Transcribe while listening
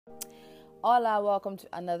Hola, welcome to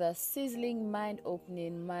another sizzling,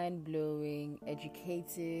 mind-opening, mind-blowing,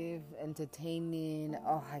 educative, entertaining.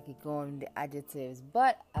 Oh, I could go on the adjectives,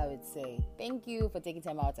 but I would say thank you for taking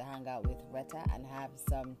time out to hang out with Retta and have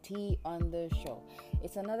some tea on the show.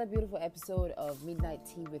 It's another beautiful episode of Midnight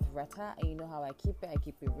Tea with Retta, and you know how I keep it. I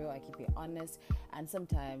keep it real, I keep it honest, and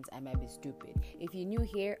sometimes I might be stupid. If you're new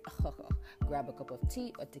here, grab a cup of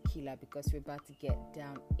tea or tequila because we're about to get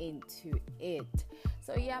down into it.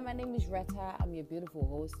 So yeah, my name is Retta. I'm your beautiful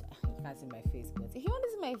host. You can't see my face, but if you want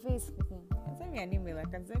to see my face, send me an email. I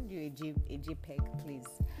can send you a JPEG, please.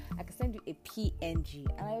 I can send you a PNG,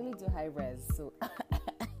 and I only do high res. So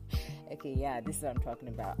okay, yeah, this is what I'm talking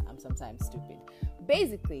about. I'm sometimes stupid.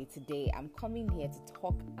 Basically, today I'm coming here to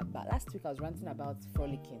talk about. Last week I was ranting about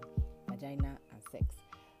frolicking, vagina, and sex.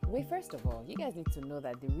 Wait, first of all, you guys need to know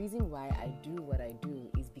that the reason why I do what I do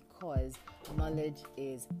is because knowledge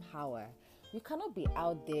is power. You cannot be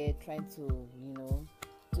out there trying to,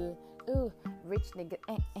 do, rich nigga,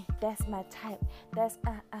 that's my type, that's,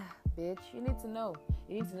 bitch. You need to know.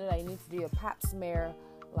 You need to know that you need to do your pap smear,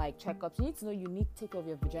 like, checkups. You need to know you need to take care of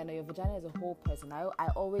your vagina. Your vagina is a whole person. I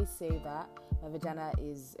always say that my vagina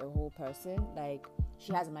is a whole person. Like,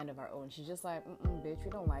 she has a mind of her own. She's just like, bitch,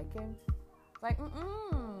 we don't like him. Like,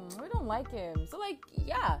 we don't like him. So, like,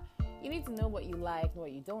 yeah. You need to know what you like,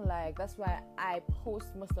 what you don't like. That's why I post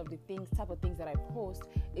most of the type of things that I post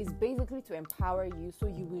is basically to empower you so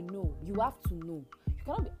you will know. You have to know. You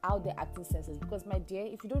cannot be out there acting senseless because, my dear,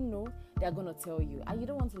 if you don't know, they're going to tell you. And you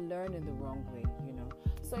don't want to learn in the wrong way,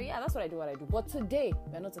 So, yeah, that's what I do. But today,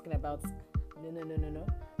 we're not talking about, no.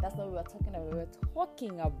 That's not what we're talking about. We're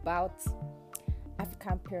talking about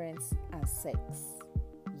African parents and sex.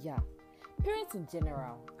 Yeah. Parents in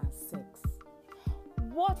general and sex.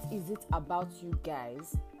 What is it about you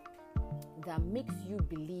guys that makes you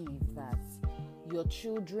believe that your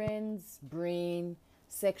children's brain,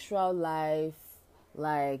 sexual life,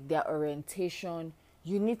 like their orientation,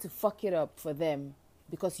 you need to fuck it up for them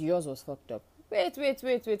because yours was fucked up? Wait.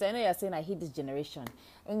 I know you're saying I hate this generation.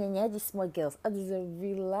 And then these small girls.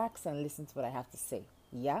 Relax and listen to what I have to say.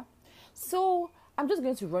 Yeah? So, I'm just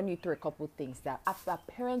going to run you through a couple things that our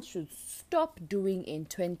parents should stop doing in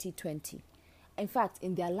 2020. In fact,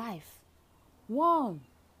 in their life. One,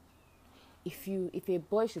 if a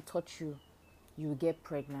boy should touch you, you will get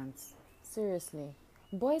pregnant. Seriously.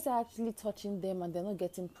 Boys are actually touching them and they're not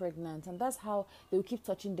getting pregnant. And that's how they will keep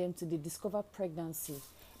touching them till they discover pregnancy.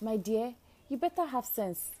 My dear, you better have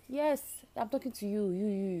sense. Yes, I'm talking to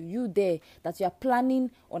you there, that you are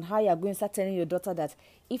planning on how you're going to start telling your daughter that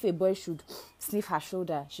if a boy should sniff her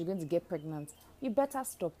shoulder, she's going to get pregnant. You better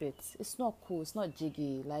stop it. It's not cool. It's not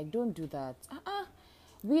jiggy. Like, don't do that.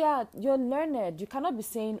 You're learned. You cannot be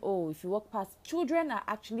saying, if you walk past. Children are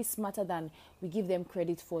actually smarter than we give them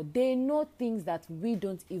credit for. They know things that we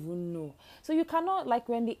don't even know. So you cannot, like,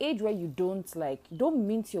 when the age where you don't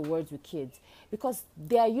mince your words with kids, because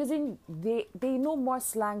they know more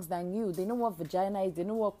slangs than you. They know what vagina is. They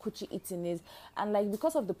know what coochie eating is. And, like,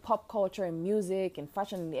 because of the pop culture and music and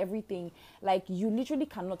fashion and everything, like, you literally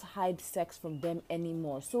cannot hide sex from them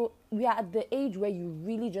anymore. So we are at the age where you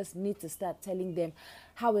really just need to start telling them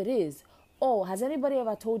how it is. Has anybody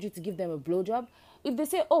ever told you to give them a blowjob? If they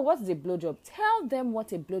say, what's a blowjob? Tell them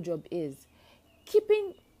what a blowjob is.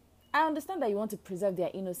 I understand that you want to preserve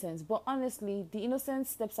their innocence, but honestly, the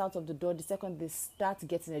innocence steps out of the door the second they start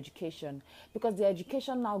getting education, because the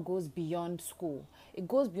education now goes beyond school. It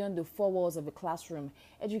goes beyond the four walls of a classroom.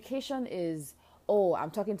 Education is,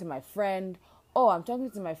 I'm talking to my friend. I'm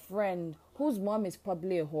talking to my friend whose mom is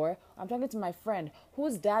probably a whore. I'm talking to my friend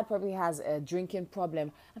whose dad probably has a drinking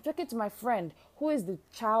problem. I'm talking to my friend who is the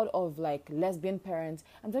child of, like, lesbian parents.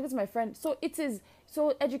 I'm talking to my friend. So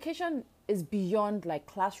education is beyond, like,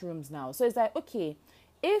 classrooms now. So it's like, okay,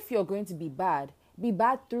 if you're going to be bad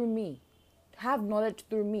through me. Have knowledge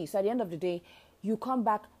through me. So at the end of the day, you come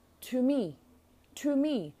back to me.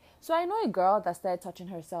 So I know a girl that started touching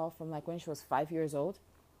herself from, like, when she was 5 years old.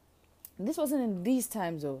 This wasn't in these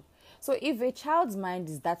times, though. So if a child's mind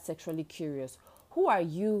is that sexually curious, who are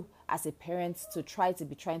you as a parent to trying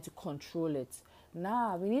to control it?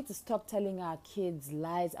 Nah, we need to stop telling our kids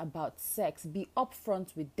lies about sex. Be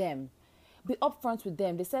upfront with them.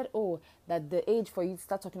 They said, that the age for you to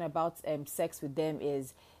start talking about sex with them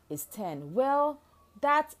is 10. Well,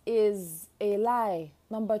 that is a lie.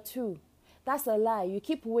 Number 2. That's a lie. You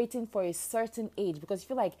keep waiting for a certain age because you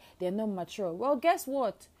feel like they're not mature. Well, guess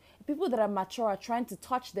what? People that are mature are trying to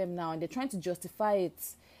touch them now and they're trying to justify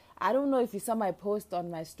it. I don't know if you saw my post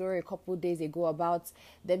on my story a couple of days ago about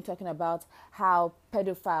them talking about how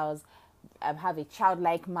pedophiles have a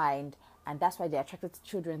childlike mind and that's why they're attracted to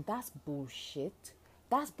children. That's bullshit.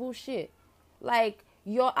 That's bullshit. Like,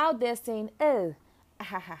 you're out there saying, oh,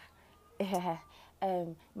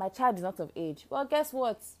 my child is not of age. Well, guess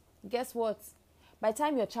what? Guess what? By the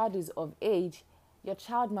time your child is of age, your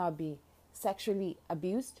child might be sexually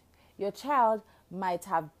abused. Your child might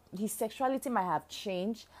have, his sexuality might have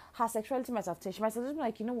changed. Her sexuality might have changed. She might have been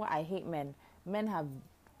like, you know what, I hate men. Men have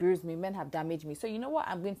bruised me. Men have damaged me. So you know what,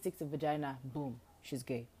 I'm going to stick to vagina. Boom, she's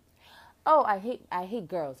gay. Oh, I hate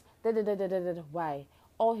girls. Why?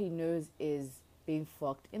 All he knows is being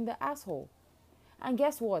fucked in the asshole. And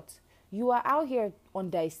guess what? You are out here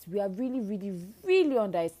we are really, really, really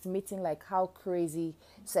underestimating like how crazy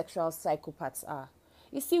sexual psychopaths are.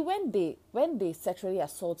 You see, when they sexually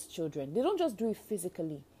assault children, they don't just do it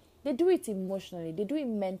physically. They do it emotionally. They do it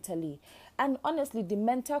mentally. And honestly, the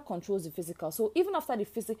mental controls the physical. So even after the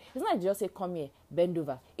physical, it's not like they just say, come here, bend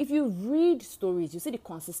over. If you read stories, you see the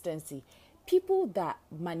consistency. People that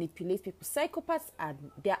manipulate people, psychopaths,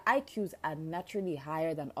 their IQs are naturally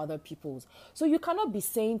higher than other people's. So you cannot be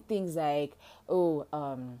saying things like, oh,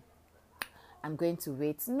 I'm going to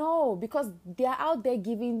wait. No, because they're out there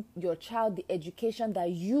giving your child the education that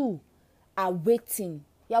you are waiting.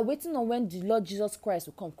 You're waiting on when the Lord Jesus Christ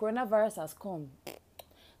will come. Coronavirus has come.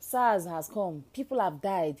 SARS has come. People have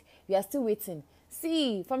died. We are still waiting.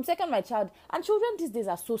 See, from second my child, and children these days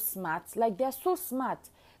are so smart. Like, they're so smart.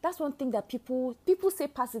 That's one thing that people say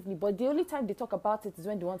passively, but the only time they talk about it is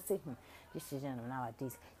when they want to say, this children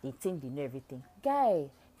nowadays, they think they know everything. Guy,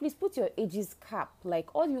 please put your ageist cap.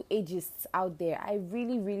 Like, all you ageists out there, I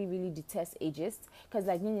really, really, really detest ageists. Because,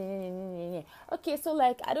 like, okay, so,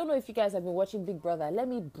 like, I don't know if you guys have been watching Big Brother. Let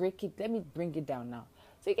me bring it down now.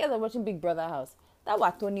 So, you guys are watching Big Brother House. That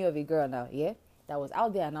was Tony of a girl now, yeah? That was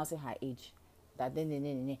out there announcing her age. That,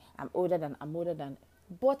 I'm older than.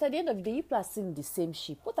 But at the end of the day, people are seeing the same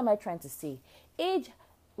ship. What am I trying to say? Age,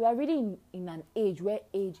 we are really in an age where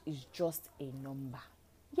age is just a number.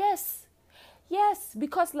 Yes,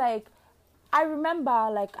 because like, I remember,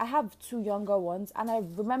 like, I have 2 younger ones, and I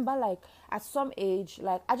remember, like, at some age,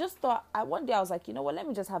 like, I just thought, one day I was like, you know what, let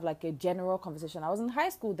me just have, like, a general conversation. I was in high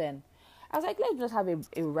school then. I was like, let's just have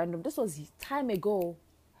a random, this was time ago,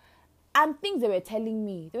 and things they were telling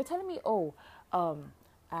me, oh,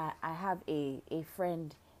 I have a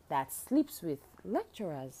friend that sleeps with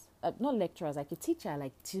lecturers, not lecturers, like a teacher,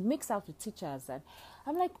 like she makes out with teachers. And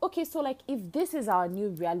I'm like, okay, so like if this is our new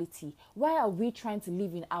reality, why are we trying to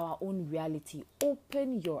live in our own reality?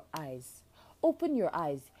 Open your eyes,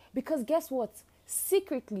 because guess what?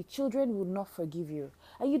 Secretly, children will not forgive you.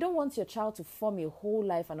 And you don't want your child to form a whole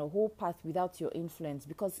life and a whole path without your influence,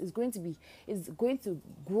 because it's going to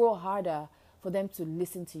grow harder for them to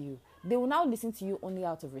listen to you. They will now listen to you only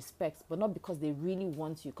out of respect, but not because they really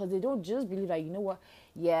want you. Because they don't just believe that, you know what,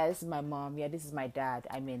 yeah, this is my mom, yeah, this is my dad.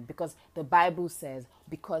 I mean, because the Bible says,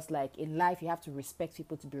 because like in life you have to respect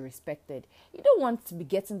people to be respected. You don't want to be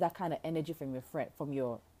getting that kind of energy from your friend, from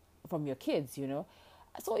your kids, you know.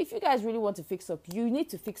 So if you guys really want to fix up, you need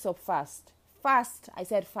to fix up fast. I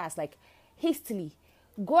said fast, like hastily.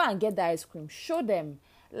 Go and get the ice cream. Show them.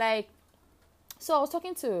 Like, so I was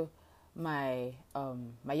talking to my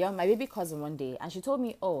baby cousin one day, and she told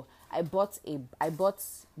me, oh, I bought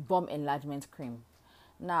bum enlargement cream.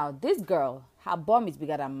 Now this girl, her bum is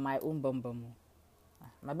bigger than my own bum.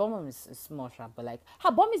 My bum is small, but like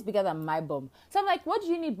her bum is bigger than my bum. So I'm like, what do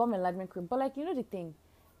you need bum enlargement cream? But like, you know the thing,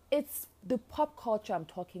 it's the pop culture I'm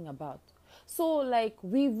talking about. So like,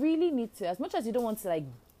 we really need to, as much as you don't want to like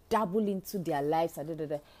dabble into their lives and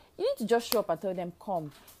you need to just show up and tell them,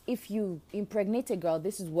 come, if you impregnate a girl,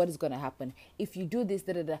 this is what is going to happen. If you do this,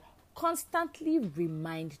 constantly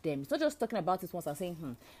remind them. It's not just talking about it once and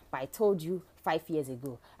saying, but I told you 5 years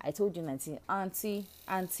ago. I told you 19. Auntie.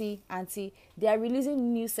 They are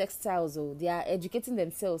releasing new sex styles. They are educating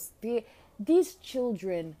themselves. These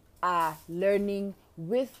children are learning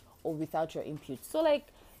with or without your input. So like,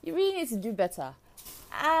 you really need to do better.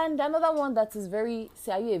 And another one that is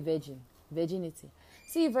say, are you a virgin? Virginity.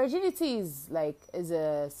 See, virginity is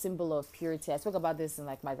a symbol of purity. I spoke about this in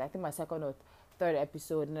like my second or third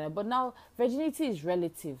episode. But now virginity is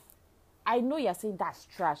relative. I know you're saying that's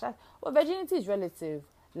trash. Well, virginity is relative.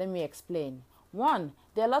 Let me explain. One,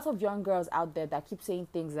 there are lots of young girls out there that keep saying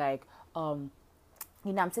things like, I'm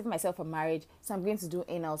saving myself for marriage, so I'm going to do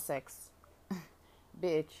anal sex.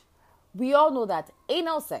 Bitch. We all know that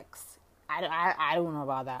anal sex, I don't know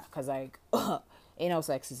about that, because like, anal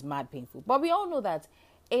sex is mad painful. But we all know that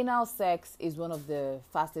anal sex is one of the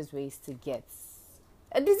fastest ways to get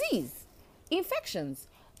a disease, infections,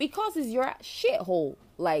 because it's your shithole,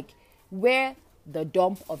 like where the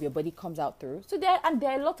dump of your body comes out through. So there are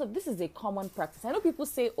a lot of, this is a common practice. I know people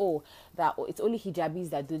say, oh, that it's only hijabis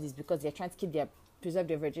that do this because they're trying to keep their preserve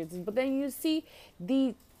their virginity. But then you see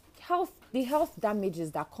the health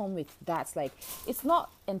damages that come with that. Like, it's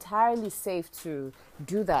not entirely safe to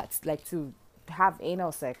do that, like to have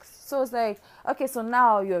anal sex. So it's like, okay, so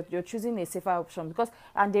now you're choosing a safer option, because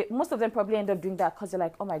most of them probably end up doing that because they're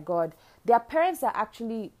like, oh my god, their parents are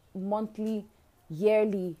actually monthly,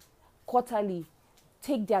 yearly, quarterly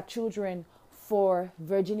take their children for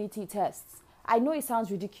virginity tests. I know it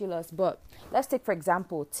sounds ridiculous, but let's take, for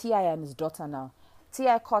example, T.I. and his daughter now.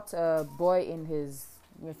 T.I. caught a boy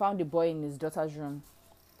we found a boy in his daughter's room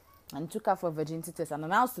and took her for a virginity test and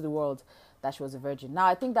announced to the world that she was a virgin. Now,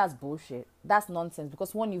 I think that's bullshit. That's nonsense,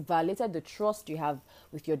 because one, you violated the trust you have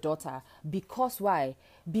with your daughter. Because why?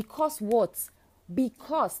 Because what?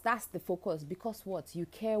 Because that's the focus. Because what? You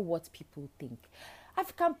care what people think.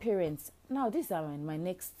 African parents, now these are my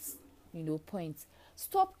next, points.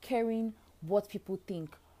 Stop caring what people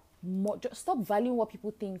think. Stop valuing what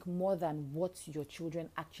people think more than what your children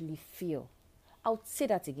actually feel. I'll say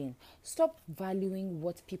that again. Stop valuing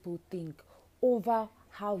what people think over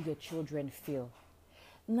how your children feel.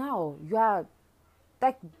 Now, you are,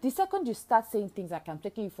 like, the second you start saying things like, I'm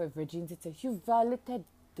taking you for a virginity test, you violated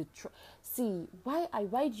the See, why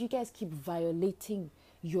do you guys keep violating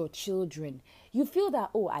your children? You feel that,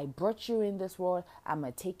 oh, I brought you in this world, I'm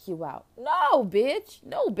gonna take you out. No,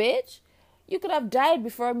 bitch. You could have died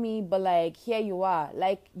before me, but like, here you are.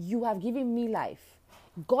 Like, you have given me life.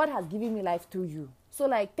 God has given me life through you. So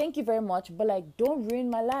like, thank you very much, but like, don't ruin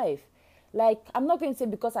my life. Like, I'm not going to say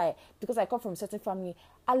because I come from a certain family.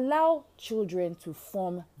 Allow children to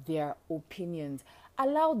form their opinions.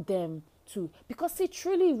 Allow them to, because see,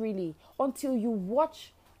 truly, really, until you're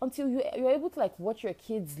able to like watch your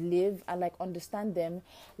kids live and like understand them,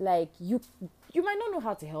 like you might not know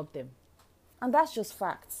how to help them. And that's just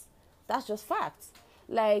facts.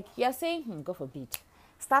 Like, you're saying, God forbid,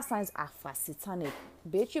 star signs are for satanic.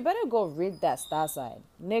 Bitch, you better go read that star sign.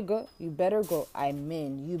 Nigga, you better go.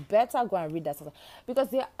 You better go and read that star sign. Because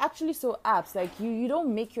they're actually so apps. Like, you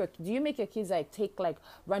don't make do you make your kids like take like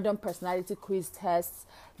random personality quiz tests,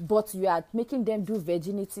 but you are making them do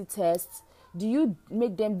virginity tests? Do you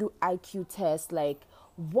make them do IQ tests? Like,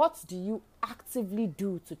 what do you actively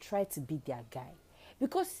do to try to be their guy?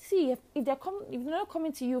 Because see, if they're not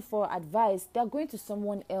coming to you for advice, they're going to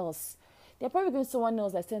someone else. They're probably going to someone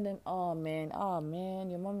else that's telling them, oh man,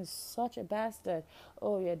 your mom is such a bastard.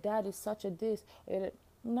 Oh, your dad is such a this.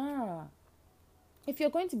 Nah. If you're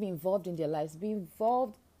going to be involved in their lives, be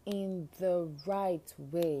involved in the right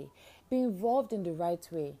way.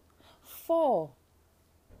 For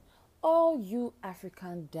all you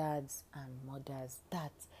African dads and mothers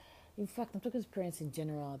in fact, I'm talking to parents in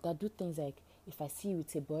general that do things like, if I see you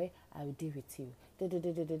with a boy, I will deal with you.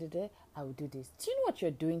 I will do this. Do you know what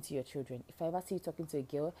you're doing to your children? If I ever see you talking to a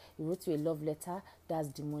girl, you wrote you a love letter, that's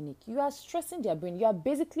demonic. You are stressing their brain. You are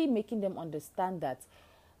basically making them understand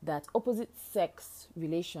that opposite sex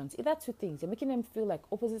relations, either two things, you're making them feel like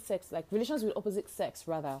opposite sex, like relations with opposite sex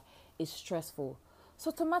rather, is stressful.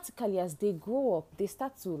 So automatically as they grow up, they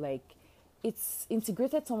start to like, it's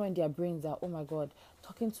integrated somewhere in their brains that, oh my God,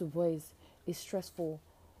 talking to boys is stressful.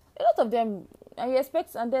 A lot of them, and you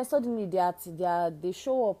expect, and then suddenly they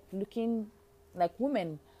show up looking like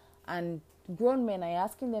women and grown men, and you're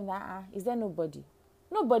asking them, is there nobody?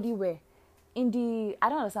 Nobody where? I don't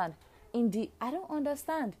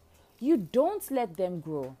understand. You don't let them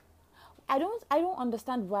grow. I don't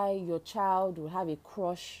understand why your child will have a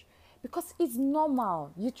crush, because it's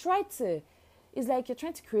normal. It's like you're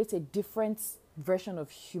trying to create a different version of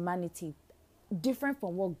humanity, different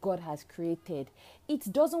from what God has created.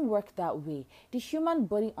 It doesn't work that way. The human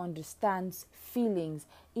body understands feelings,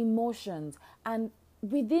 emotions, and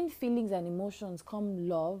within feelings and emotions come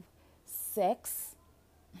love, sex,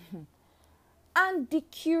 and the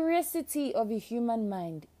curiosity of a human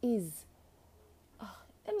mind is,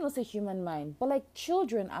 let me not say human mind, but like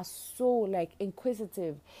children are so like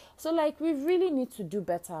inquisitive. So like we really need to do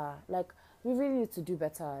better. Like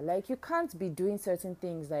you can't be doing certain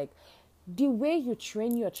things. Like, the way you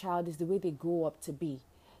train your child is the way they grow up to be.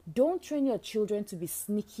 Don't train your children to be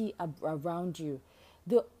sneaky around you.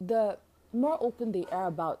 The more open they are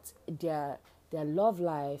about their love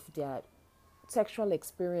life, their sexual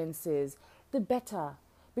experiences, the better.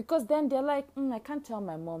 Because then they're like, I can't tell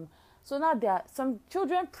my mom. So now some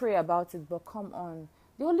children pray about it, but come on.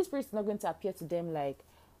 The Holy Spirit is not going to appear to them like,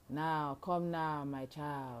 now, come now, my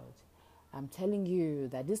child. I'm telling you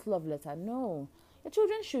that this love letter, no. Your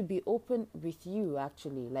children should be open with you,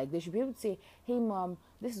 actually. Like, they should be able to say, hey, mom,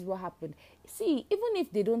 This is what happened. See, even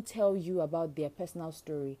if they don't tell you about their personal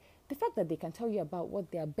story, the fact that they can tell you about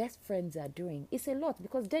what their best friends are doing is a lot,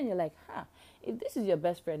 because then you're like, if this is your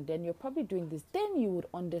best friend, then you're probably doing this. Then you would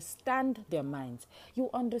understand their minds. You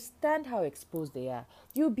understand how exposed they are.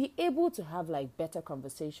 You'll be able to have like better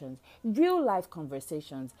conversations, real life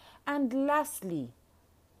conversations. And lastly,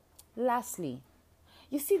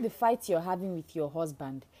 you see the fight you're having with your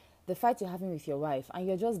husband, the fight you're having with your wife, and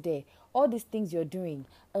you're just there. All these things you're doing.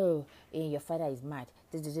 Oh, your father is mad.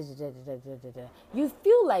 You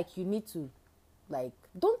feel like you need to, like,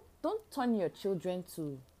 don't turn your children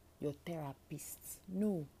to your therapists.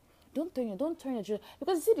 No, don't turn your children,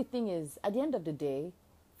 because you see the thing is, at the end of the day,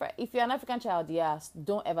 if you're an African child, yes,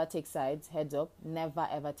 don't ever take sides. Heads up, never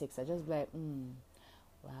ever take sides. Just be like,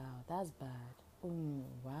 wow, that's bad.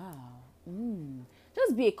 Wow.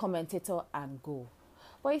 Just be a commentator and go.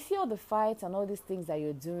 But if you see all the fights and all these things that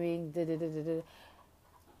you're doing,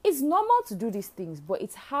 it's normal to do these things, but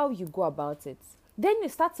it's how you go about it. Then you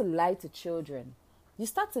start to lie to children. You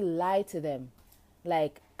start to lie to them.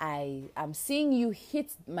 Like, I am seeing you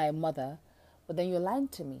hit my mother, but then you're lying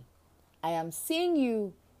to me. I am seeing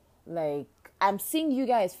you, like, I'm seeing you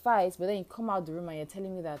guys fight, but then you come out the room and you're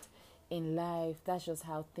telling me that in life, that's just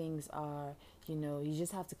how things are. You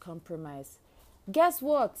just have to compromise. Guess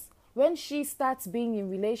what? When she starts being in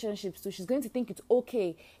relationships too, she's going to think it's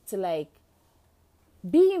okay to, like,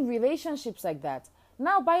 be in relationships like that.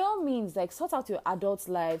 Now, by all means, like, sort out your adult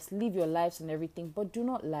lives, live your lives and everything, but do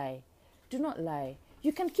not lie. Do not lie.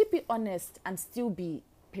 You can keep it honest and still be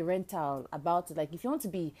parental about it. Like, if you want to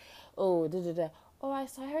be, I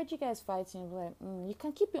heard you guys fighting. Like, you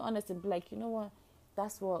can keep it honest and be like, you know what?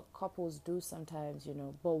 That's what couples do sometimes,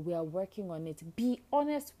 but we are working on it. Be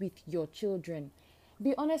honest with your children.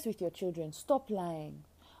 Be honest with your children. Stop lying.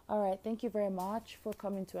 All right. Thank you very much for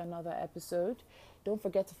coming to another episode. Don't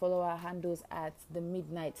forget to follow our handles at The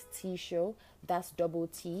Midnight Tea Show. That's double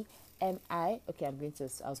T M I. Okay, I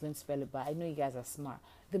was going to spell it, but I know you guys are smart.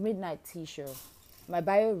 The Midnight Tea Show. My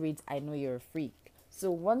bio reads, I know you're a freak. So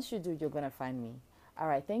once you do, you're going to find me. All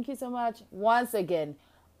right. Thank you so much. Once again,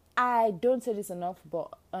 I don't say this enough, but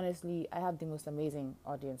honestly, I have the most amazing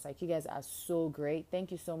audience. Like, you guys are so great.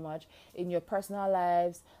 Thank you so much. In your personal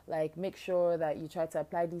lives, like, make sure that you try to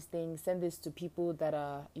apply these things. Send this to people that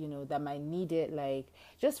are, that might need it. Like,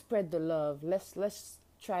 just spread the love. Let's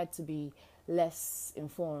try to be less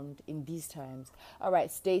informed in these times. All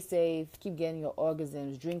right, stay safe. Keep getting your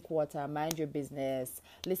orgasms. Drink water. Mind your business.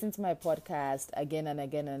 Listen to my podcast again and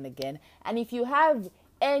again and again. And if you have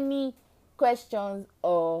any questions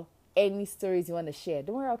or any stories you want to share,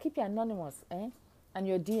 don't worry, I'll keep you anonymous, and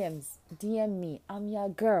your DMs, DM me. I'm your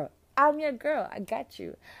girl. I got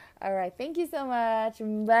you. All right, thank you so much.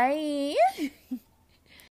 Bye.